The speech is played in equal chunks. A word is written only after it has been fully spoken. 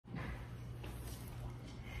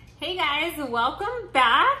Hey guys, welcome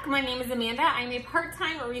back. My name is Amanda. I'm a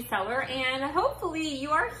part-time reseller and hopefully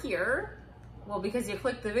you are here, well, because you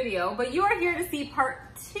clicked the video, but you are here to see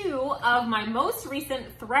part 2 of my most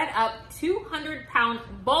recent ThredUP 200-pound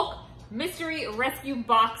bulk mystery rescue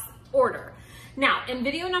box order. Now, in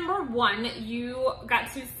video number 1, you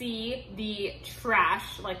got to see the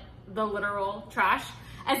trash, like the literal trash,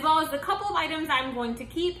 as well as a couple of items I'm going to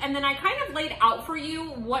keep, and then I kind of laid out for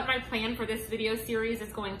you what my plan for this video series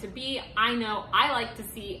is going to be. I know I like to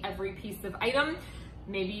see every piece of item,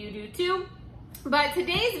 maybe you do too, but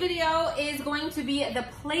today's video is going to be the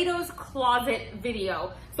Plato's Closet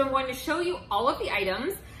video. So I'm going to show you all of the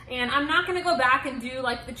items, and I'm not going to go back and do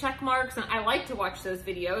like the check marks, and I like to watch those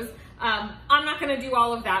videos. I'm not going to do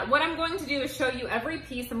all of that. What I'm going to do is show you every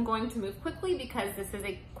piece. I'm going to move quickly because this is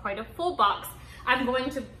quite a full box. I'm going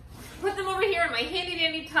to put them over here in my handy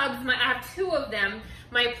dandy tubs. I have 2 of them.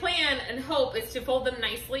 My plan and hope is to fold them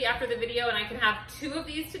nicely after the video, and I can have 2 of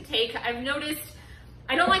these to take. I've noticed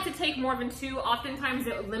I don't like to take more than 2. Oftentimes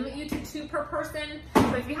it would limit you to 2 per person.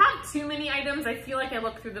 But if you have too many items, I feel like I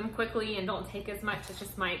look through them quickly and don't take as much. It's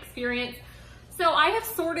just my experience. So I have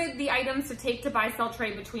sorted the items to take to buy, sell,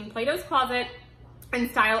 trade between Plato's Closet and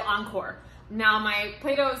Style Encore. Now, my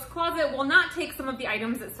Plato's Closet will not take some of the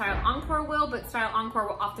items that Style Encore will, but Style Encore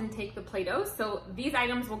will often take the Plato's. So these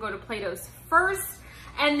items will go to Plato's first,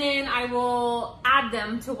 and then I will add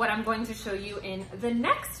them to what I'm going to show you in the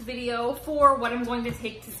next video for what I'm going to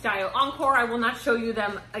take to Style Encore. I will not show you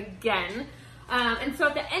them again. And so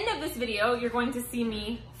at the end of this video, you're going to see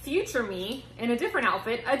me, future me, in a different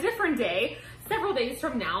outfit, a different day, several days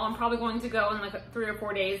from now. I'm probably going to go in like 3 or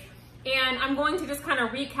 4 days. And I'm going to just kind of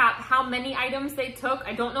recap how many items they took.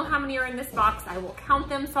 I don't know how many are in this box. I will count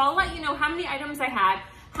them. So I'll let you know how many items I had,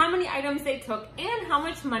 how many items they took, and how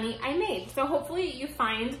much money I made. So hopefully you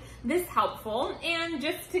find this helpful, and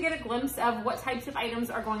just to get a glimpse of what types of items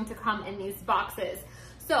are going to come in these boxes.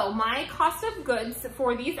 So my cost of goods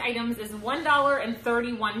for these items is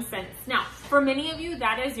 $1.31. Now, for many of you,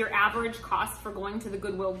 that is your average cost for going to the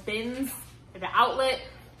Goodwill bins, the outlet.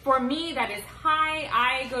 For me, that is high.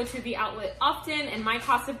 I go to the outlet often, and my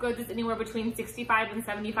cost of goods is anywhere between 65 and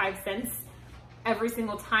 75 cents every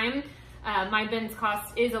single time. My bins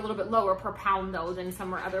cost is a little bit lower per pound though than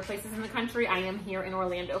somewhere other places in the country. I am here in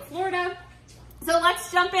Orlando, Florida. So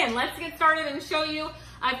let's jump in. Let's get started and show you.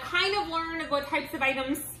 I've kind of learned what types of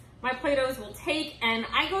items my Plato's will take, and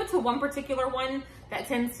I go to one particular one that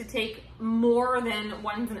tends to take more than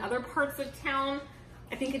ones in other parts of town.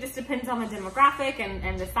 I think it just depends on the demographic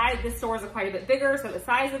and the size. This store is quite a bit bigger, so the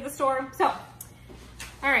size of the store. So,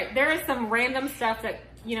 all right, there is some random stuff that,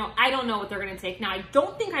 you know, I don't know what they're gonna take. Now, I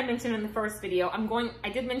don't think I mentioned in the first video, I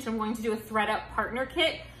did mention I'm going to do a ThredUP partner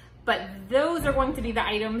kit, but those are going to be the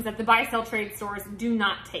items that the buy, sell, trade stores do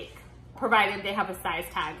not take, provided they have a size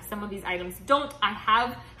tag. Some of these items don't. I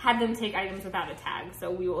have had them take items without a tag,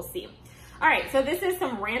 so we will see. All right, so this is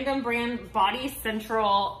some random brand Body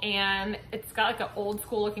Central, and it's got like an old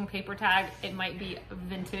school looking paper tag. It might be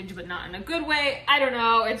vintage, but not in a good way. I don't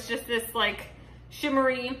know. It's just this like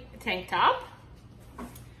shimmery tank top.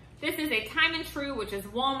 This is a Time and True, which is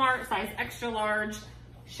Walmart, size extra large,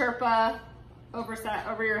 Sherpa,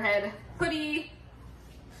 over your head hoodie.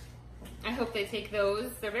 I hope they take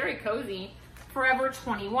those. They're very cozy. Forever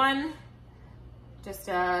 21, just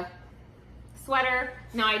a sweater.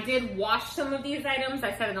 Now, I did wash some of these items.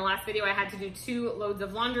 I said in the last video I had to do 2 loads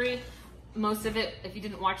of laundry. Most of it, if you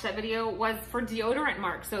didn't watch that video, was for deodorant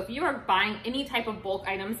marks. So if you are buying any type of bulk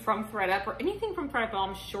items from ThredUP or anything from ThredUP,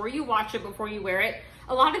 I'm sure you watch it before you wear it.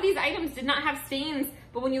 A lot of these items did not have stains,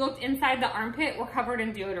 but when you looked inside the armpit, were covered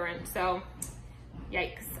in deodorant. So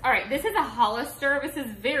yikes. All right, this is a Hollister. This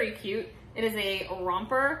is very cute. It is a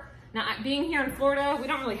romper. Now, being here in Florida, we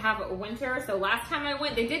don't really have a winter, so last time I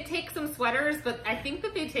went, they did take some sweaters, but I think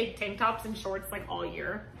that they take tank tops and shorts like all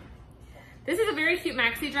year. This is a very cute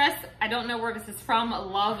maxi dress. I don't know where this is from.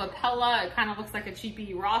 Love Apella. It kind of looks like a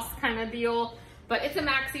cheapy Ross kind of deal, but it's a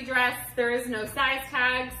maxi dress. There is no size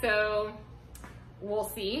tag, so we'll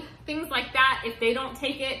see. Things like that, if they don't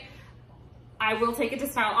take it, I will take it to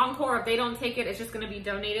Style Encore. If they don't take it, it's just gonna be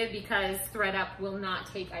donated because ThredUP will not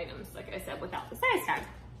take items, like I said, without the size tag.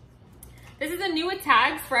 This is a new with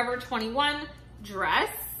tags, Forever 21 dress.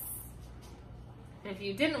 And if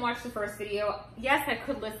you didn't watch the first video, yes, I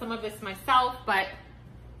could list some of this myself, but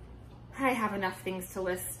I have enough things to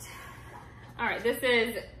list. All right, this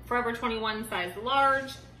is Forever 21 size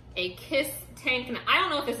large, a Kiss tank. And I don't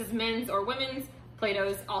know if this is men's or women's.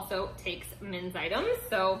 Plato's also takes men's items,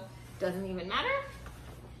 so doesn't even matter.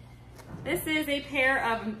 This is a pair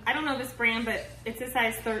of, I don't know this brand, but it's a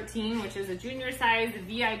size 13, which is a junior size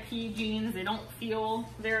VIP jeans. They don't feel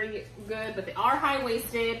very good, but they are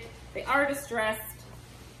high-waisted. They are distressed.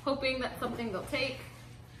 Hoping that's something they'll take.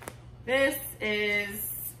 This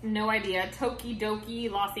is, no idea, Toki Doki,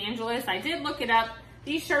 Los Angeles. I did look it up.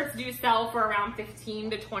 These shirts do sell for around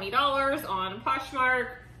 $15 to $20 on Poshmark,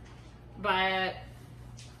 but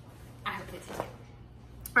I hope they take it.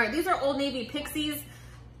 All right, these are Old Navy Pixies.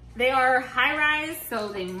 They are high rise, so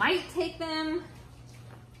they might take them.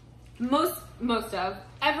 Most of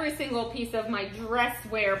every single piece of my dress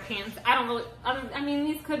wear pants. I mean,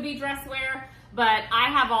 these could be dress wear, but I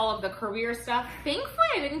have all of the career stuff. Thankfully,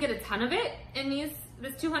 I didn't get a ton of it in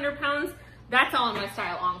this 200 pounds. That's all in my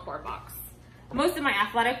Style Encore box. Most of my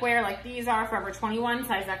athletic wear, like these are Forever 21,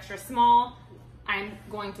 size extra small. I'm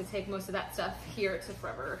going to take most of that stuff here to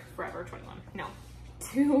Forever 21. No,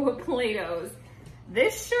 to Plato's.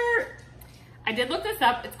 This shirt, I did look this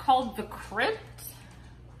up. It's called The Crypt.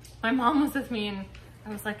 My mom was with me and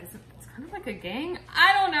I was like, it's kind of like a gang?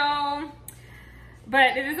 I don't know.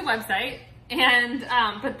 But it is a website. And,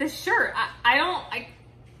 but this shirt,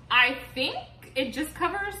 I think it just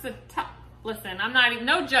covers the top. Listen, I'm not even,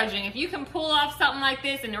 no judging. If you can pull off something like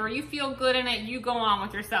this or you feel good in it, you go on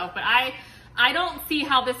with yourself. But I don't see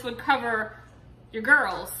how this would cover your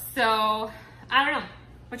girls. So, I don't know.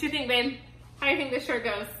 What you think, babe? How do you think this shirt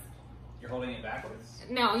goes? You're holding it backwards?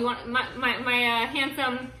 No, you want my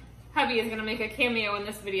handsome hubby is gonna make a cameo in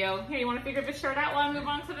this video. Here, you want to figure this shirt out while I move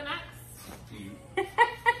on to the next?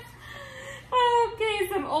 Okay,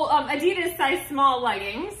 some old Adidas size small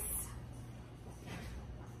leggings.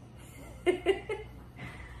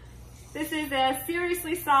 This is a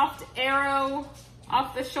Seriously Soft Aero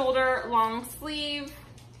off the shoulder long sleeve.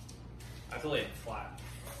 I feel like it's flat.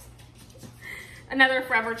 Another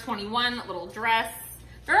Forever 21 little dress.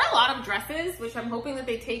 There are a lot of dresses, which I'm hoping that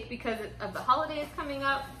they take because of the holidays coming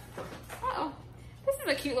up. Uh-oh. This is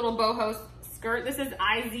a cute little boho skirt. This is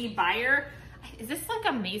IZ Buyer. Is this like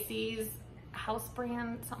a Macy's house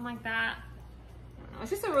brand? Something like that? I don't know.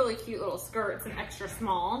 It's just a really cute little skirt. It's an extra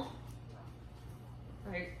small.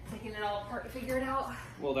 All right, taking it all apart to figure it out.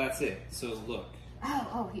 Well, that's it. So look.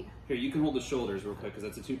 Oh, here. Here, you can hold the shoulders real quick because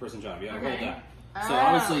that's a two-person job. Yeah, Okay. hold that. So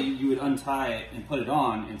obviously you would untie it and put it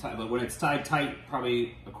on and tie, but when it's tied tight,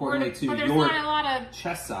 probably accordingly to your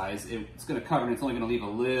chest size, it's going to cover and it's only going to leave a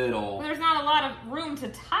little. Well, there's not a lot of room to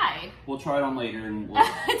tie. We'll try it on later and we'll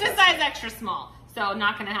it's a size extra small, so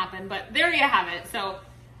not going to happen. But there you have it. So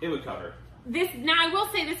it would cover. This now I will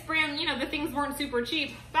say this brand, you know, the things weren't super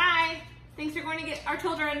cheap. Bye. Thanks for going to get our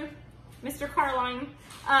children, Mr. Carline.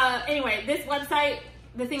 Anyway, this website,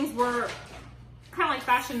 the things were kind of like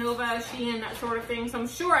Fashion Nova, Shein, that sort of thing. So I'm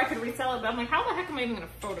sure I could resell it, but I'm like, how the heck am I even going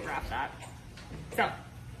to photograph that? So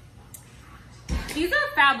these are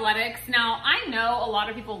Fabletics. Now I know a lot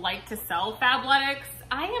of people like to sell Fabletics.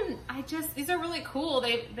 These are really cool.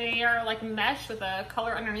 They are like mesh with a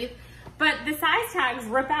color underneath, but the size tags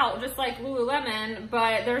rip out just like Lululemon,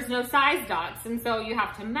 but there's no size dots. And so you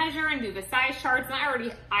have to measure and do the size charts.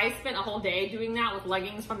 And I spent a whole day doing that with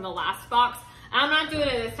leggings from the last box. I'm not doing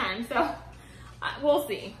it this time. So we'll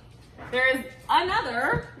see. There is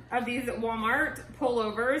another of these Walmart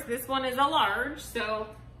pullovers. This one is a large, so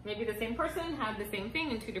maybe the same person had the same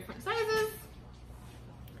thing in two different sizes.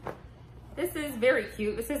 This is very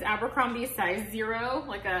cute. This is Abercrombie size 0,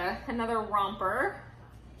 like another romper.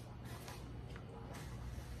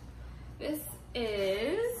 This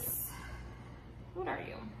is, what are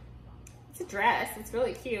you? It's a dress. It's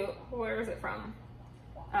really cute. Where is it from?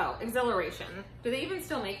 Oh, Exhilaration. Do they even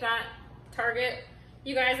still make that? Target?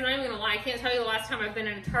 You guys, and I'm gonna lie, I can't tell you the last time I've been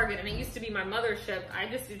in a Target, and it used to be my mothership. I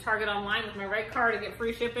just do Target online with my red card to get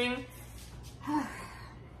free shipping. All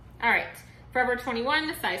right, Forever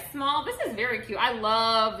 21, size small. This is very cute. I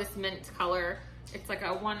love this mint color. It's like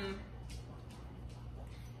a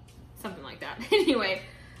something like that. Anyway,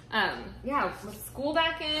 yeah, with school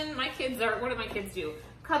back in, my kids are, what do my kids do?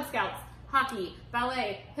 Cub Scouts, hockey,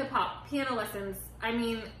 ballet, hip hop, piano lessons. I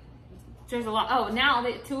mean, there's a lot. Oh, now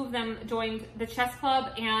two of them joined the chess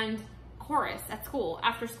club and chorus at school,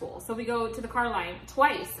 after school. So we go to the car line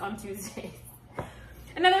twice on Tuesdays.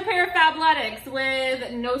 Another pair of Fabletics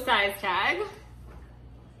with no size tag.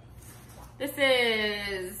 This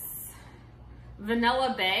is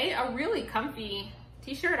Vanilla Bay, a really comfy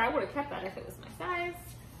t-shirt. I would have kept that if it was my size.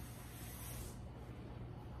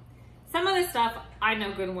 Some of this stuff I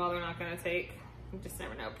know good and well they're not gonna take. You just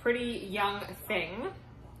never know. Pretty Young Thing.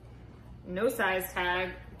 No size tag.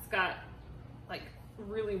 It's got like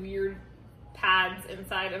really weird pads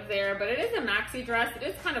inside of there, but it is a maxi dress. It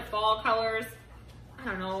is kind of fall colors. I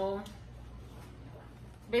don't know.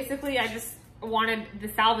 basically I just wanted the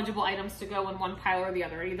salvageable items to go in one pile or the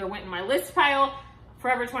other. It either went in my list pile,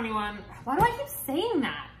 Forever 21. Why do I keep saying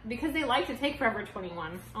that? Because they like to take Forever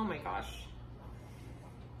 21. Oh my gosh.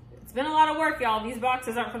 It's been a lot of work, y'all. These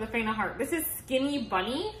boxes aren't for the faint of heart. This is Skinny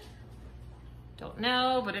Bunny. Don't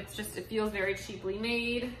know, but it's just, it feels very cheaply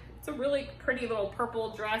made. It's a really pretty little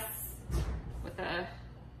purple dress with a,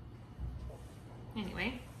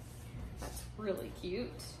 anyway, that's really cute.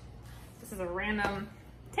 This is a random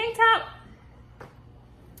tank top.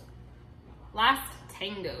 Last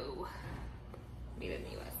Tango, made in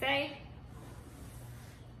the USA.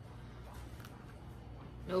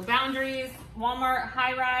 No Boundaries, Walmart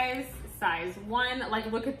high rise, size 1.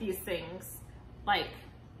 Like, look at these things. Like,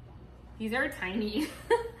 these are tiny,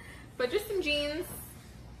 but just some jeans.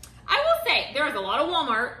 I will say, there is a lot of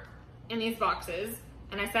Walmart in these boxes.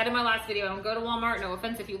 And I said in my last video, I don't go to Walmart. No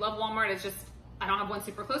offense if you love Walmart. It's just, I don't have one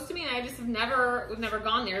super close to me. And I just have we've never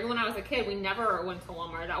gone there. Even when I was a kid, we never went to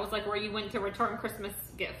Walmart. That was like where you went to return Christmas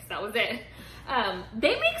gifts. That was it.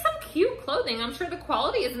 They make some cute clothing. I'm sure the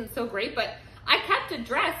quality isn't so great, but I kept a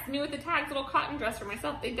dress, new with the tags, little cotton dress for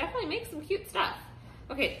myself. They definitely make some cute stuff.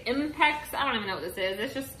 Okay, Impex, I don't even know what this is.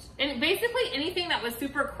 It's just, and basically anything that was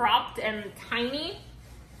super cropped and tiny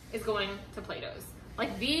is going to Plato's.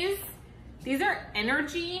 Like these are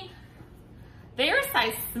Energy. They are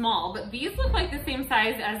size small, but these look like the same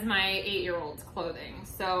size as my 8-year-old's clothing.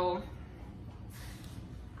 So,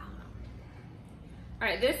 I don't know. All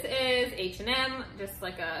right, this is H&M, just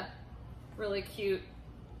like a really cute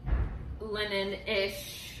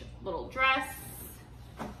linen-ish little dress.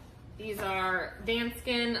 These are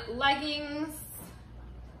Danskin leggings.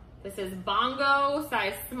 This is Bongo,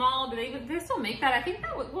 size small. Do they still make that? I think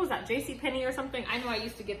that was, what was that, JCPenney or something? I know I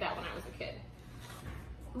used to get that when I was a kid.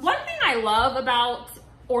 One thing I love about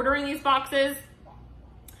ordering these boxes,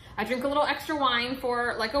 I drink a little extra wine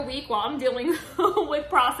for like a week while I'm dealing with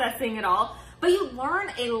processing it all, but you learn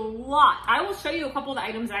a lot. I will show you a couple of the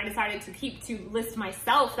items that I decided to keep to list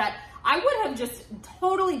myself that I would have just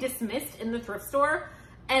totally dismissed in the thrift store,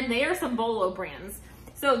 and they are some Bolo brands.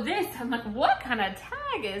 So this, I'm like, what kind of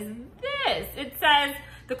tag is this? It says,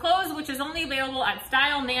 the clothes which is only available at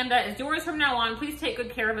Style Nanda is yours from now on. Please take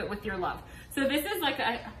good care of it with your love. So this is like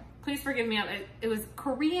a, please forgive me, it was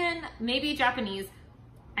Korean, maybe Japanese.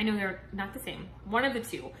 I know they're not the same, one of the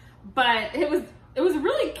two. But it was a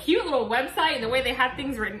really cute little website and the way they had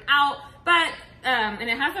things written out. But, and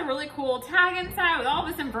it has a really cool tag inside with all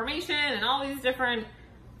this information and all these different,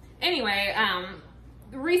 anyway,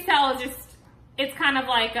 resale is just, it's kind of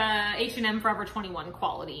like a H&M Forever 21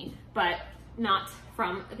 quality, but not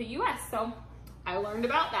from the US. So I learned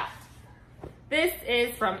about that. This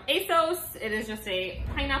is from ASOS. It is just a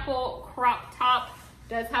pineapple crop top.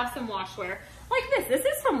 Does have some washwear. Like this. This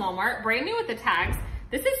is from Walmart, brand new with the tags.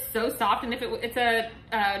 This is so soft, and if it's a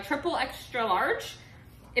triple extra large,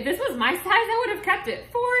 if this was my size, I would have kept it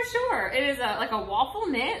for sure. It is like a waffle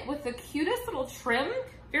knit with the cutest little trim,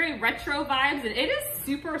 very retro vibes, and it is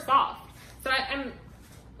super soft. So I'm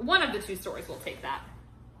one of the two stores will take that.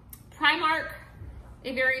 Primark,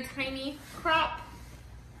 a very tiny crop.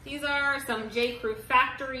 These are some J. Crew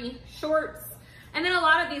factory shorts. And then a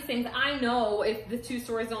lot of these things, I know if the two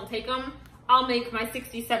stores don't take them, I'll make my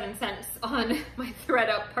 67 cents on my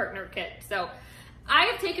ThredUP partner kit. So I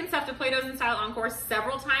have taken stuff to Plato's and Style Encore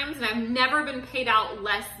several times, and I've never been paid out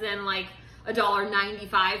less than like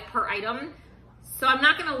 $1.95 per item. So I'm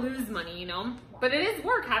not gonna lose money, you know? But it is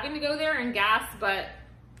work having to go there and gas, but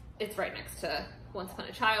it's right next to Once Upon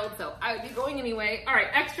a Child, so I would be going anyway. All right,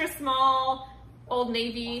 extra small, Old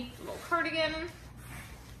Navy, little cardigan.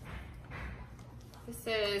 This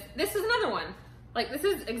is another one. Like this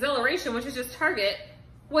is Exhilaration, which is just Target,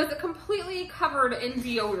 was completely covered in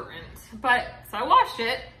deodorant. But, so I washed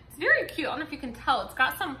it. It's very cute. I don't know if you can tell. It's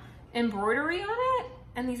got some embroidery on it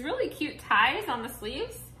and these really cute ties on the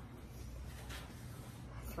sleeves.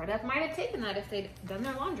 ThredUP might have taken that if they'd done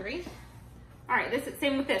their laundry. All right,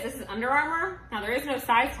 same with this. This is Under Armour. Now there is no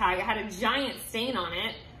size tag. It had a giant stain on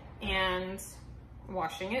it, and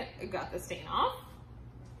washing it, it got the stain off.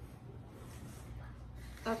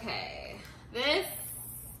 Okay, this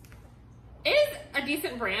is a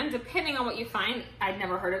decent brand, depending on what you find. I'd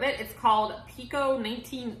never heard of it. It's called Pico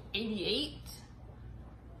 1988.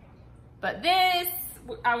 But this,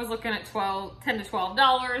 I was looking at $10 to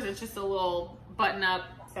 $12. It's just a little button up,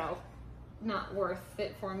 so not worth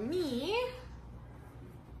it for me.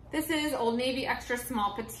 This is Old Navy extra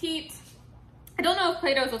small petite. I don't know if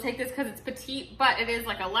Plato's will take this because it's petite, but it is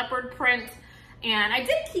like a leopard print. And I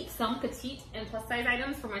did keep some petite and plus size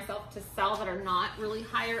items for myself to sell that are not really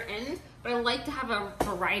higher end, but I like to have a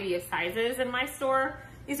variety of sizes in my store.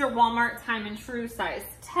 These are Walmart Time and True size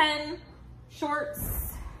 10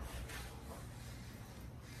 shorts.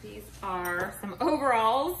 These are some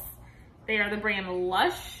overalls. They are the brand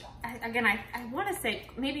Lush. Again, I want to say,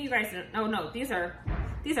 maybe you guys don't, no, these are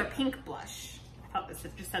pink blush. I thought this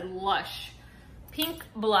just said Lush. Pink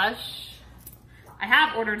blush. I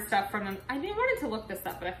have ordered stuff from them. I wanted to look this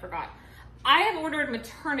up, but I forgot. I have ordered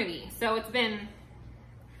maternity, so it's been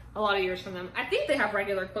a lot of years from them. I think they have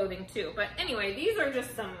regular clothing too, but anyway, these are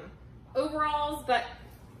just some overalls, but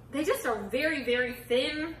they just are very, very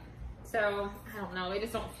thin. So I don't know, they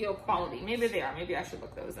just don't feel quality. Maybe they are, maybe I should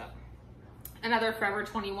look those up. Another Forever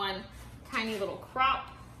 21 tiny little crop.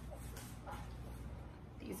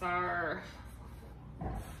 These are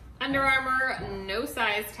Under Armour, no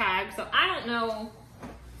size tag. So I don't know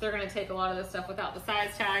if they're gonna take a lot of this stuff without the size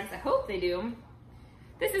tags. I hope they do.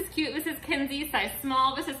 This is cute. This is Kinsey, size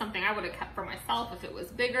small. This is something I would have kept for myself if it was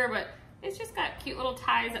bigger, but it's just got cute little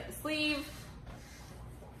ties at the sleeve.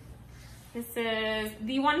 This is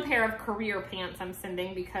the one pair of career pants I'm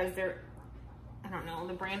sending because they're, I don't know,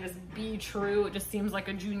 the brand is Be True. It just seems like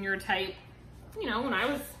a junior type. You know, when I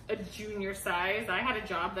was a junior size, I had a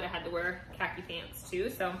job that I had to wear khaki pants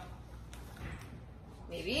too, so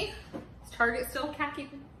maybe. Is Target still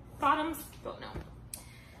khaki bottoms? Don't know.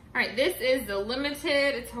 All right, this is the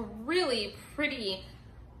limited. It's a really pretty,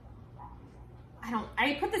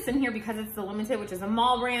 I put this in here because it's the limited, which is a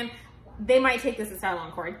mall brand. They might take this to Style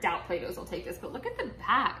Encore. I doubt Plato's will take this, but look at the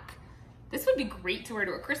back. This would be great to wear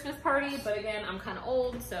to a Christmas party, but again, I'm kind of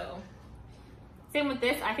old, so. Same with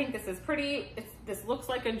this. I think this is pretty. This looks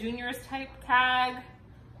like a junior's type tag.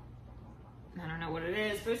 I don't know what it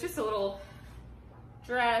is, but it's just a little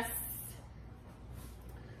dress.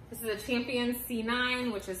 This is a Champion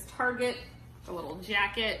C9, which is Target, a little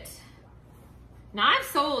jacket. Now I've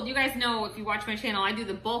sold, you guys know if you watch my channel, I do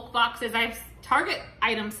the bulk boxes. I have Target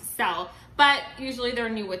items sell, but usually they're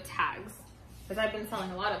new with tags because I've been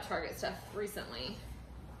selling a lot of Target stuff recently.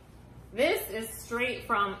 This is straight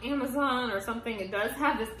from Amazon or something. It does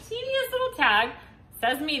have this teeniest little tag. It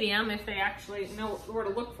says medium if they actually know where to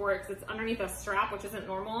look for it because it's underneath a strap, which isn't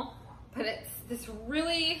normal. But it's this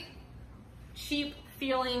really cheap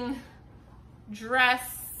feeling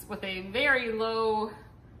dress with a very low,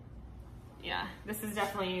 yeah, this is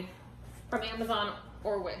definitely from Amazon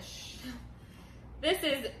or Wish. This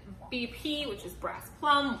is BP, which is Brass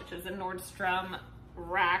Plum, which is a Nordstrom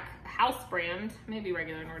rack house brand, maybe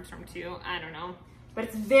regular Nordstrom too, I don't know. But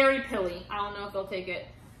it's very pilly. I don't know if they'll take it.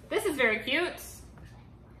 This is very cute.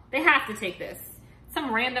 They have to take this.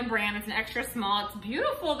 Some random brand, it's an extra small. It's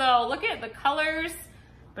beautiful though, look at the colors,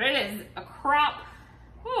 but it is a crop.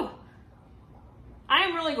 Whew. I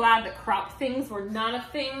am really glad that crop things were not a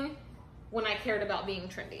thing when I cared about being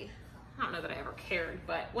trendy. I don't know that I ever cared,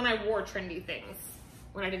 but when I wore trendy things,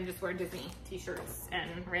 when I didn't just wear Disney t-shirts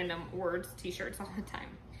and random words t-shirts all the time.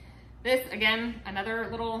 This, again, another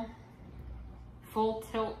little full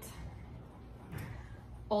tilt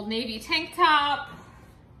Old Navy tank top.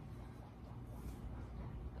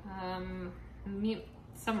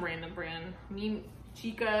 Some random brand,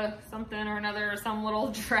 Chica something or another, some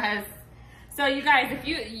little dress. So you guys, if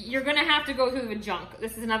you're gonna have to go through the junk.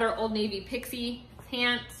 This is another Old Navy pixie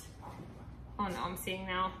pant. Oh no, I'm seeing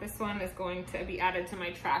now. This one is going to be added to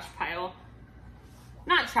my trash pile.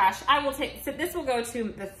 Not trash, I will take, so this will go to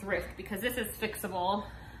the thrift because this is fixable.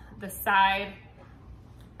 The side,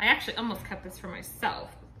 I actually almost kept this for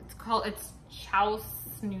myself. It's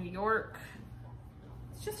Chouse, New York.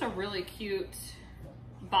 It's just a really cute,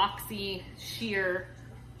 boxy sheer,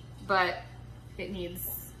 but it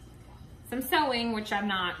needs some sewing, which I'm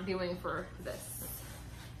not doing for this.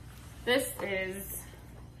 This is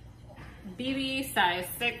BB size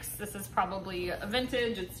 6. This is probably a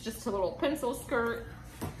vintage. It's just a little pencil skirt.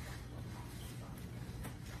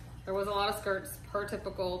 There was a lot of skirts per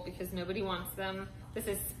typical because nobody wants them. This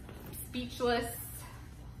is Speechless.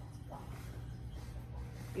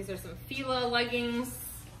 These are some Fila leggings.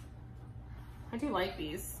 I do like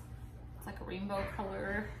these. It's like a rainbow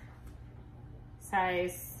color.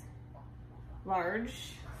 Size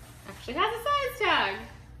large. Actually has a size tag.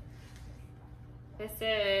 This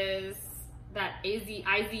is that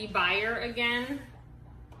IZ Buyer again.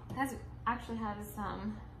 It actually has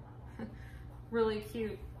some really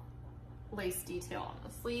cute lace detail on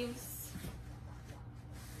the sleeves.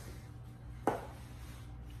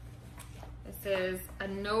 This is a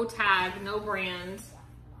no tag, no brand,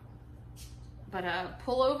 but a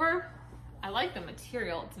pullover. I like the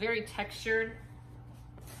material. It's very textured,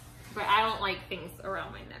 but I don't like things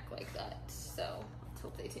around my neck like that. So let's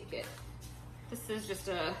hope they take it. This is just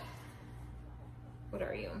a, what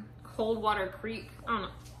are you? Coldwater Creek. I don't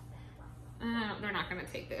know. They're not gonna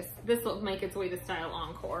take this. This will make its way to Style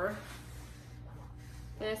Encore.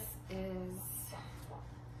 This is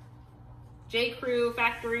J. Crew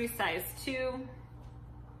Factory size 2.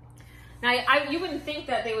 Now, you wouldn't think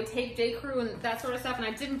that they would take J. Crew and that sort of stuff, and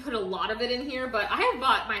I didn't put a lot of it in here, but I have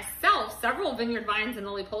bought myself several Vineyard Vines and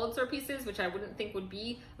Lily Pulitzer pieces, which I wouldn't think would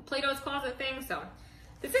be a Plato's Closet thing. So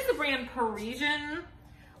this is the brand Parisian,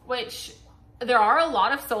 which there are a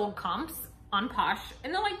lot of sold comps on Posh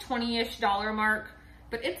in the like $20-ish mark,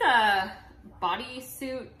 but it's a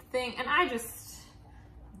bodysuit thing, and I just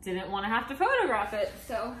didn't want to have to photograph it,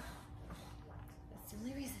 so that's the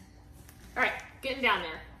only reason. All right, getting down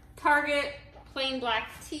there. Target, plain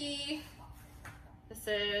black tee. This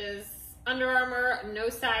is Under Armour, no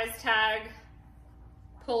size tag,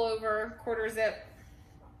 pullover, quarter zip.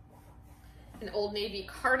 An Old Navy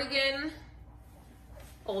cardigan,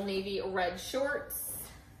 Old Navy red shorts.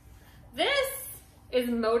 This is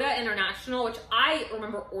Moda International, which I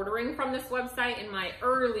remember ordering from this website in my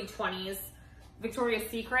early 20s. Victoria's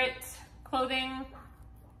Secret clothing.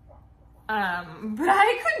 But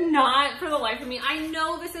I could not for the life of me. I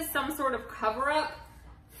know this is some sort of cover-up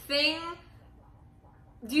thing.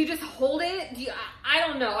 Do you just hold it? I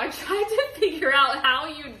don't know. I tried to figure out how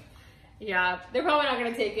you... Yeah, they're probably not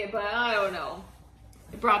going to take it, but I don't know.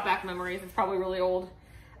 It brought back memories. It's probably really old.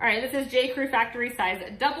 All right, this is J. Crew Factory size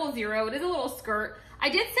 00. It is a little skirt. I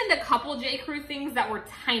did send a couple J. Crew things that were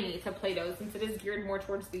tiny to Plato's since it is geared more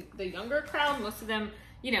towards the younger crowd. Most of them,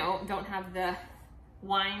 you know, don't have the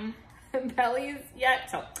wine bellies yet.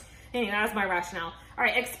 So anyway, that was my rationale. All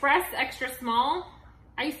right, Express extra small.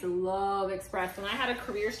 I used to love Express. When I had a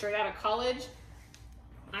career straight out of college,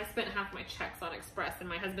 I spent half my checks on Express, and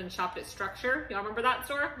my husband shopped at Structure. Y'all remember that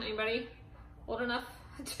store? Anybody old enough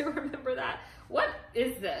to remember that? What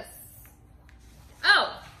is this?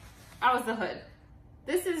 Oh, that was the hood.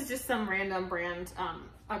 This is just some random brand,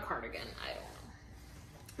 a cardigan. I don't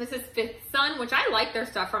know. This is Fifth Sun, which I like their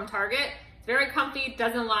stuff from Target. It's very comfy,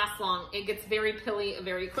 doesn't last long. It gets very pilly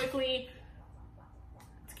very quickly.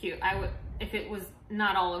 It's cute. I would, if it was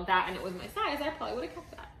not all of that and it was my size, I probably would have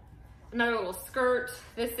kept that. Another little skirt.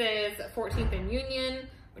 This is 14th and Union,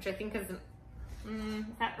 which I think is, is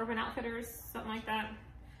that Urban Outfitters? Something like that.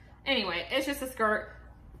 Anyway, it's just a skirt.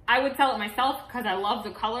 I would sell it myself because I love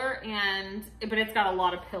the color, but it's got a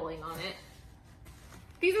lot of pilling on it.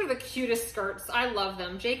 These are the cutest skirts. I love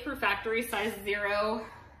them. J. Crew Factory size 0.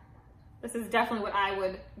 This is definitely what I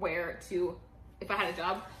would wear to, if I had a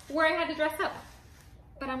job where I had to dress up.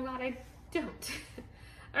 But I'm glad I don't.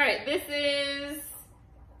 All right, this is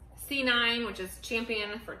C9, which is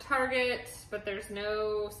Champion for Target, but there's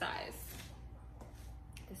no size.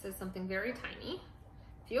 This is something very tiny.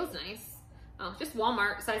 Feels nice. Oh, just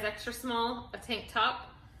Walmart, size extra small, a tank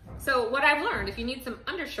top. So what I've learned, if you need some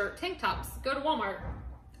undershirt tank tops, go to Walmart.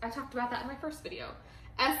 I talked about that in my first video.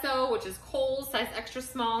 SO, which is Kohl's, size extra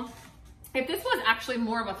small. If this was actually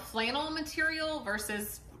more of a flannel material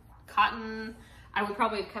versus cotton, I would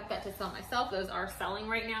probably have kept that to sell myself. Those are selling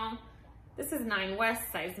right now. This is 9 West,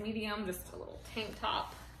 size medium, just a little tank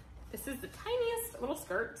top. This is the tiniest little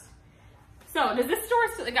skirt. So does this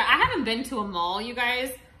store still, I haven't been to a mall, you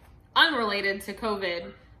guys, unrelated to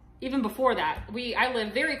COVID. Even before that, I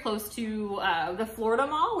live very close to the Florida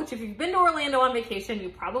Mall, which if you've been to Orlando on vacation, you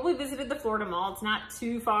probably visited the Florida Mall. It's not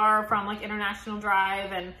too far from like International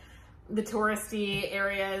Drive and the touristy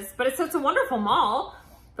areas, but it's a wonderful mall.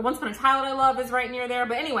 The Once Upon a Child I love is right near there.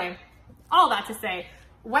 But anyway, all that to say,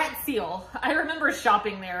 Wet Seal. I remember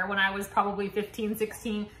shopping there when I was probably 15,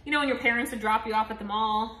 16. You know, when your parents would drop you off at the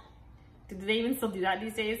mall. Do they even still do that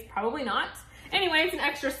these days? Probably not. Anyway, it's an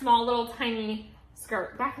extra small little tiny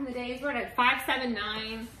skirt. Back in the days, we're at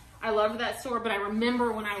 $5.79. I loved that store, but I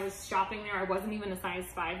remember when I was shopping there, I wasn't even a size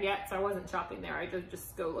 5 yet, so I wasn't shopping there. I did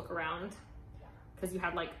just go look around because you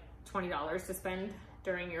had like $20 to spend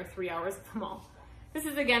during your 3 hours at the mall. This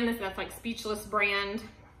is, again, that's like Speechless brand,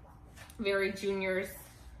 very juniors.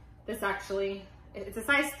 This actually, it's a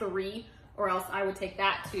size 3, or else I would take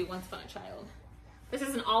that to Once Upon a Child. This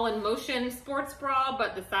is an All in Motion sports bra,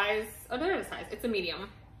 but the size, oh, there's a size, it's a medium.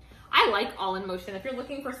 I like All in Motion. If you're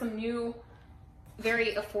looking for some new,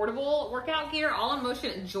 very affordable workout gear, All in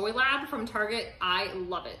Motion Joy Lab from Target, I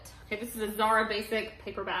love it. Okay, this is a Zara Basic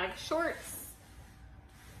paper bag shorts.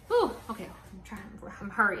 Ooh, okay, I'm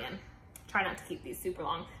hurrying. Try not to keep these super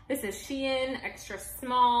long. This is Shein, extra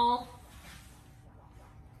small.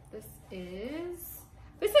 This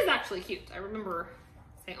is actually cute. I remember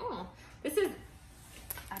saying, oh, this is,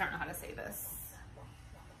 I don't know how to say this.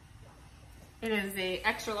 It is a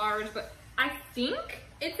extra large, but I think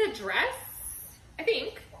it's a dress. I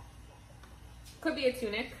think. Could be a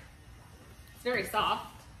tunic. It's very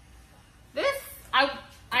soft. This,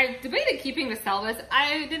 I debated keeping to sell this.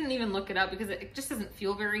 I didn't even look it up because it just doesn't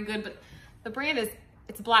feel very good, but the brand is,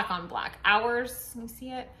 it's black on black. Ours, let me see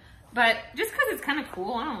it. But just because it's kind of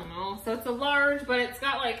cool, I don't know. So it's a large, but it's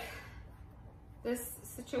got like this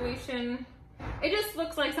situation. It just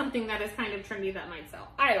looks like something that is kind of trendy that might sell.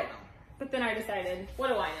 I don't know. But then I decided, what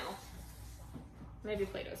do I know? Maybe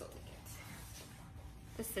Plato's will take it.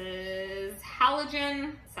 This is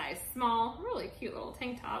halogen, size small, really cute little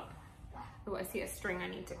tank top. Oh, I see a string I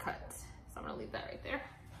need to cut. So I'm gonna leave that right there.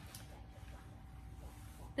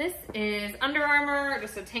 This is Under Armour,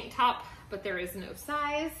 just a tank top, but there is no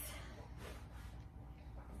size.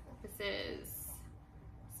 This is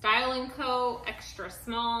Style & Co. extra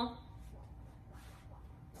small.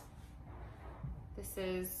 This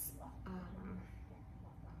is,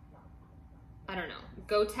 I don't know,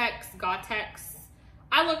 Gotex.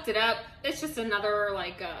 I looked it up. It's just another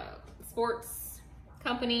like sports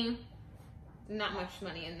company. Not much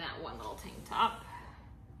money in that one little tank top.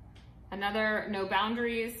 Another No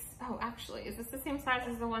Boundaries. Oh, actually, is this the same size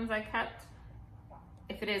as the ones I kept?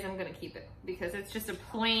 If it is, I'm gonna keep it because it's just a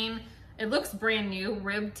plain, it looks brand new,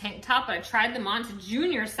 ribbed tank top. I tried them on to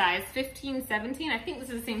junior size, 15, 17. I think this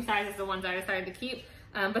is the same size as the ones I decided to keep,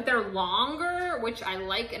 but they're longer, which I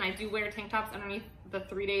like, and I do wear tank tops underneath the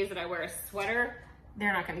 3 days that I wear a sweater.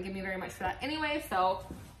 They're not gonna give me very much for that anyway, so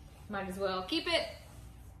might as well keep it.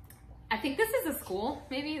 I think this is a school,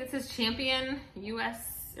 maybe. This is Champion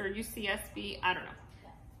US or UCSB, I don't know.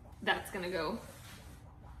 That's gonna go.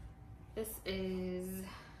 This is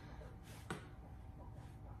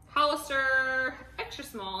Hollister, extra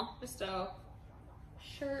small, just a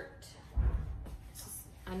shirt. This is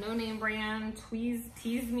a no-name brand,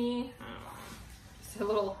 Tease Me. I don't know. Just a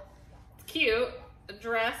little, it's cute, a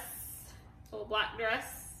dress, a little black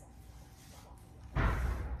dress.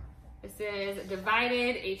 This is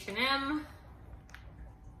Divided, H&M.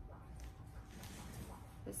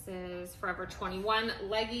 This is Forever 21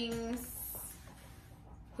 leggings.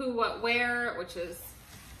 Who What Wear, which is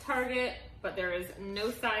Target, but there is no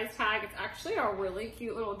size tag. It's actually a really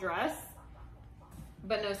cute little dress,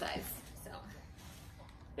 but no size. So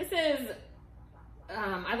this is,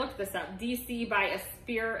 I looked this up, DC by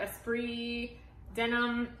Esprit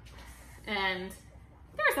Denim, and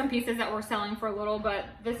there are some pieces that were selling for a little, but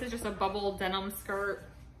this is just a bubble denim skirt.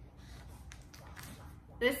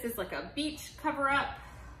 This is like a beach cover-up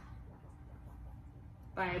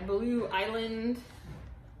by Blue Island.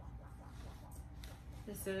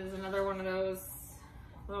 This is another one of those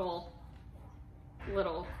little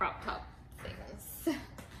crop top things.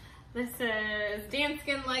 This is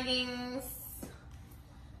Danskin leggings.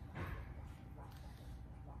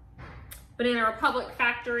 Banana Republic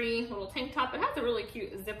Factory little tank top. It has a really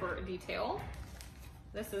cute zipper detail.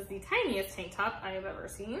 This is the tiniest tank top I have ever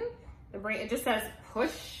seen. The brand, it just says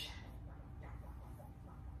push.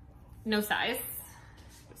 No size.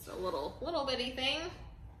 Just a little bitty thing.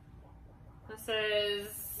 This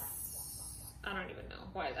is, I don't even know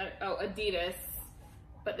why, oh, Adidas,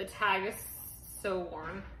 but the tag is so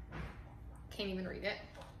worn. Can't even read it.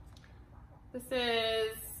 This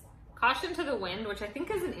is Caution to the Wind, which I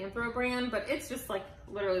think is an Anthro brand, but it's just like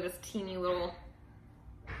literally this teeny little,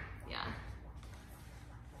 yeah.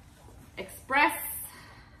 Express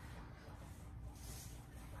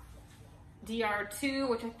DR2,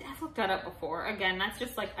 which I've looked that up before. Again, that's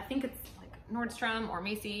just like, I think it's like Nordstrom or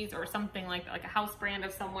Macy's or something like a house brand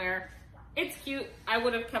of somewhere. It's cute. I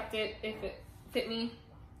would have kept it if it fit me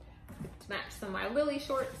to match some of my Lily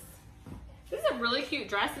shorts. This is a really cute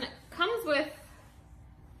dress, and it comes with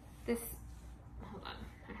this, hold on,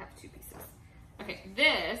 I have two pieces. Okay,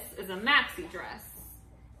 this is a maxi dress,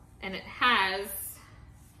 and it has,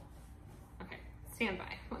 okay, stand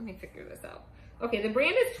by, let me figure this out. Okay, the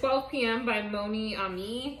brand is 12 p.m. by Moni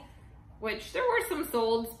Ami, which there were some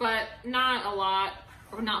solds, but not a lot,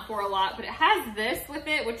 or not for a lot, but it has this with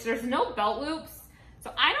it, which there's no belt loops.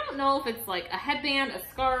 So I don't know if it's like a headband, a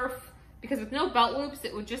scarf, because with no belt loops,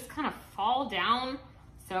 it would just kind of fall down.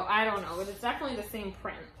 So I don't know, but it's definitely the same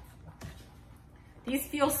print. These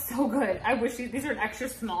feel so good. I wish these are an extra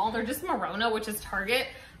small. They're just Merona, which is Target.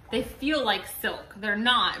 They feel like silk. They're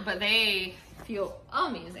not, but they feel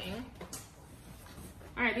amazing.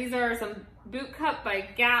 All right, these are some boot cut by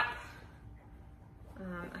Gap.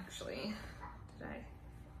 Actually,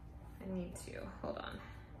 I need to, hold on.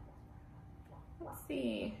 Let's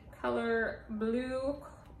see, color blue,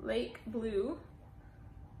 lake blue.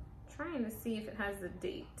 Trying to see if it has the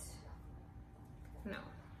date. No.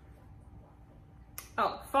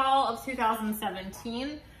 Oh, fall of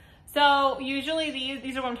 2017. So usually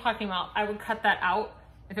these are what I'm talking about. I would cut that out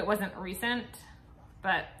if it wasn't recent,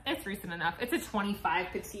 but it's recent enough. It's a 25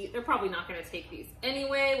 petite. They're probably not gonna take these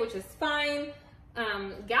anyway, which is fine.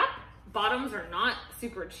 Gap bottoms are not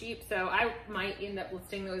super cheap, so I might end up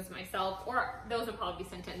listing those myself, or those will probably be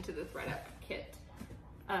sent into the ThredUP kit.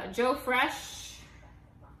 Joe Fresh,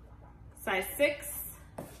 size 6.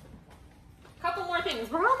 Couple more things,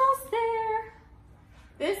 we're almost there.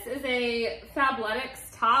 This is a Fabletics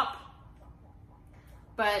top,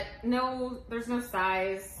 but there's no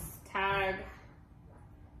size tag.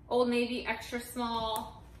 Old Navy extra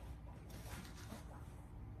small.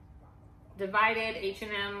 Divided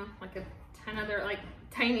H&M, like a ton other like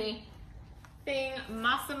tiny thing.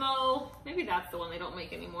 Massimo, maybe that's the one they don't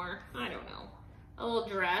make anymore. I don't know. A little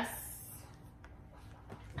dress.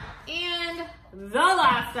 And the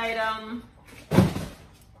last item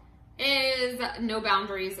is No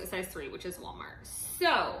Boundaries, size 3, which is Walmart.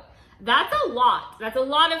 So that's a lot. That's a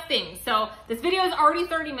lot of things. So this video is already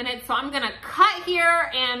 30 minutes, so I'm gonna cut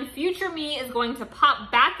here, and future me is going to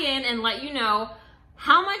pop back in and let you know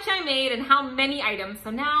how much I made and how many items. So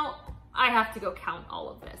now I have to go count all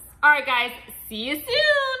of this. All right, guys, see you soon.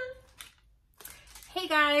 Hey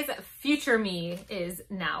guys, future me is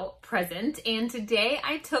now present, and today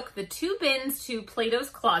I took the 2 bins to Plato's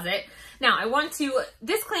Closet. Now I want to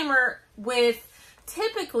disclaimer with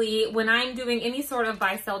typically when I'm doing any sort of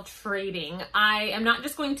buy sell trading, I am not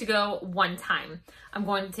just going to go one time. I'm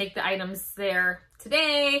going to take the items there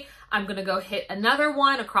today. I'm gonna go hit another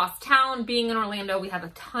one across town. Being in Orlando, we have a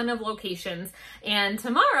ton of locations. And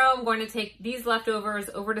tomorrow I'm going to take these leftovers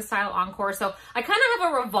over to Style Encore. So I kind of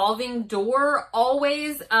have a revolving door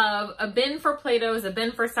always of a bin for Plato's, a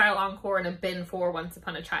bin for Style Encore, and a bin for Once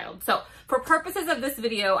Upon a Child. So for purposes of this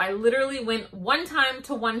video, I literally went one time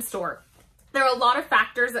to one store. There are a lot of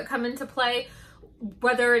factors that come into play,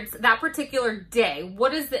 whether it's that particular day.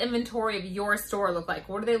 What does the inventory of your store look like?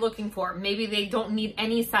 What are they looking for? Maybe they don't need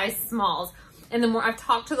any size smalls. And the more I've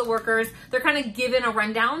talked to the workers, they're kind of given a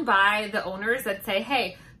rundown by the owners that say,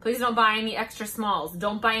 hey, please don't buy any extra smalls.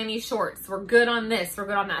 Don't buy any shorts. We're good on this. We're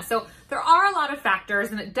good on that. So there are a lot of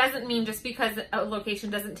factors, and it doesn't mean just because a location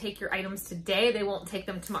doesn't take your items today, they won't take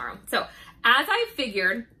them tomorrow. So as I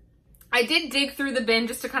figured, I did dig through the bin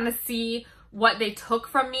just to kind of see what they took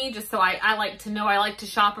from me, just so I like to know. I like to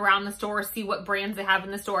shop around the store, see what brands they have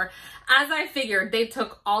in the store. As I figured, they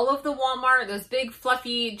took all of the Walmart, those big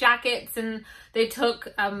fluffy jackets, and they took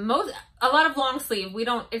a lot of long sleeve.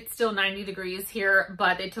 It's still 90 degrees here,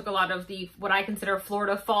 but they took a lot of the, what I consider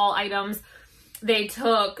Florida fall items. They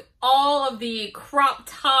took all of the crop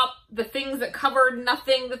top, the things that covered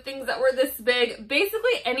nothing, the things that were this big,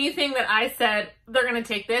 basically anything that I said, they're gonna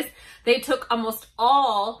take this. They took almost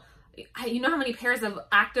all. You know how many pairs of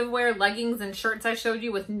activewear, leggings, and shirts I showed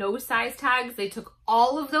you with no size tags? They took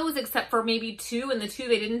all of those except for maybe 2, and the 2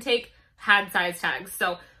 they didn't take had size tags.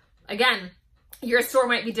 So again, your store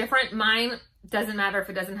might be different. Mine doesn't matter if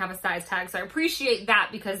it doesn't have a size tag. So I appreciate that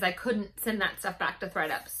because I couldn't send that stuff back to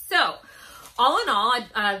ThredUP. So all in all,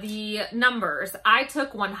 the numbers, I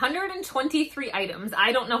took 123 items.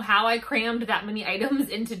 I don't know how I crammed that many items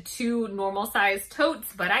into 2 normal size totes,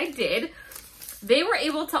 but I did. They were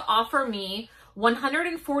able to offer me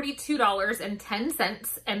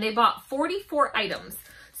 $142.10, and they bought 44 items.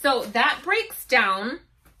 So that breaks down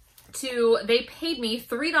to, they paid me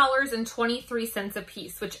 $3.23 a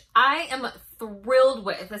piece, which I am thrilled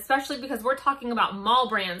with, especially because we're talking about mall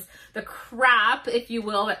brands, the crap, if you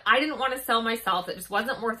will, that I didn't want to sell myself. It just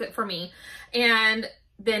wasn't worth it for me. And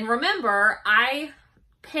then remember, I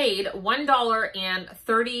paid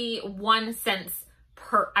 $1.31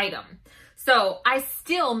 per item. So I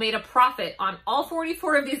still made a profit on all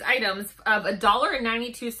 44 of these items of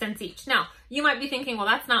 $1.92 each. Now, you might be thinking, well,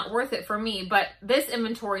 that's not worth it for me, but this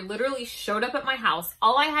inventory literally showed up at my house.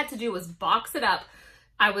 All I had to do was box it up.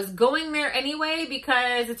 I was going there anyway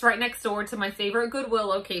because it's right next door to my favorite Goodwill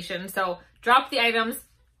location. So drop the items.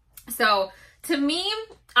 So to me,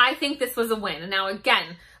 I think this was a win. Now,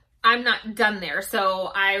 again, I'm not done there.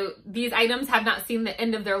 So these items have not seen the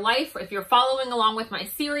end of their life. If you're following along with my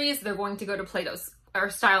series, they're going to go to Plato's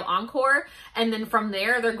or Style Encore. And then from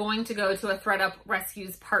there, they're going to go to a ThredUP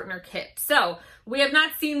Rescues partner kit. So we have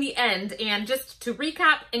not seen the end. And just to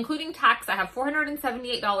recap, including tax, I have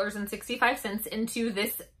 $478.65 into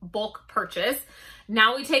this bulk purchase.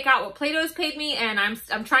 Now we take out what Plato's paid me, and I'm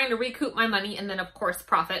trying to recoup my money, and then of course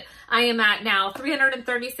profit. I am at now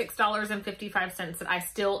 $336.55 that I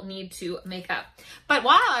still need to make up. But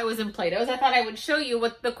while I was in Plato's, I thought I would show you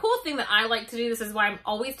what the cool thing that I like to do. This is why I'm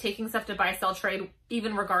always taking stuff to buy, sell, trade,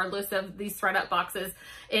 even regardless of these ThredUP boxes,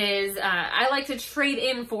 is I like to trade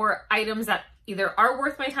in for items that either are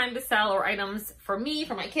worth my time to sell or items for me,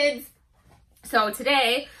 for my kids. So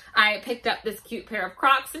today I picked up this cute pair of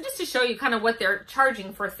Crocs, and just to show you kind of what they're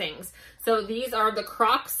charging for things. So these are the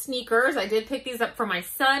Crocs sneakers. I did pick these up for my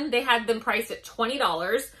son. They had them priced at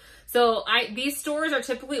 $20. So these stores are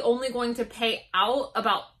typically only going to pay out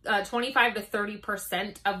about 25 to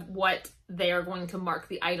 30% of what they are going to mark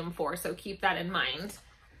the item for. So keep that in mind.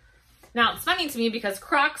 Now, it's funny to me because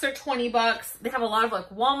Crocs are 20 bucks. They have a lot of like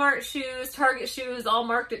Walmart shoes, Target shoes, all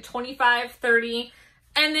marked at 25, 30.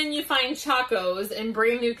 And then you find Chacos in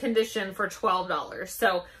brand new condition for $12.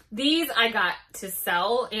 So these I got to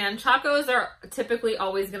sell, and Chacos are typically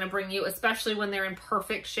always going to bring you, especially when they're in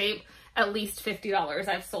perfect shape, at least $50.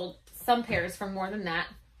 I've sold some pairs for more than that.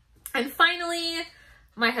 And finally,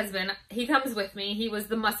 my husband, he comes with me. He was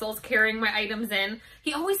the muscles carrying my items in.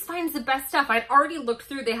 He always finds the best stuff. I'd already looked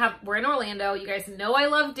through. We're in Orlando. You guys know I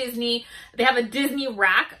love Disney. They have a Disney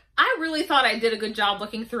rack. I really thought I did a good job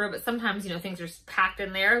looking through it, but sometimes, you know, things are just packed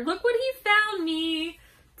in there. Look what he found me.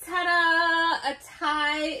 Ta-da! A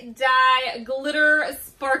tie-dye, glitter,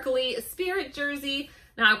 sparkly Spirit jersey.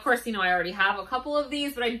 Now, of course, you know, I already have a couple of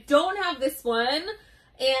these, but I don't have this one.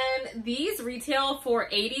 And these retail for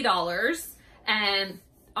 $80. And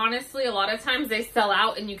honestly, a lot of times they sell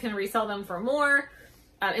out and you can resell them for more.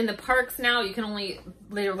 In the parks now,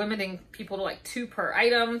 they're limiting people to like 2 per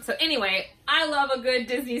item. So anyway, I love a good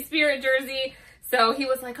Disney Spirit jersey. So he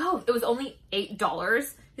was like, oh, it was only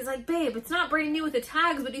 $8. He's like, babe, it's not brand new with the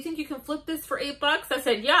tags, but do you think you can flip this for $8? I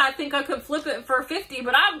said, yeah, I think I could flip it for 50,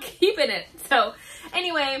 but I'm keeping it. So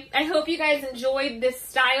anyway, I hope you guys enjoyed this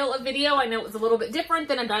style of video. I know it was a little bit different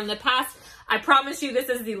than I've done in the past. I promise you this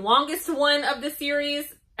is the longest one of the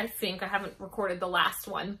series. I think I haven't recorded the last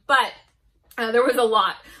one, but there was a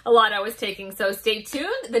lot I was taking. So stay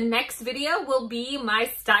tuned. The next video will be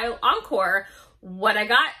my style encore, what I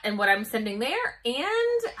got and what I'm sending there,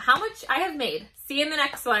 and how much I have made. See you in the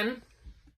next one.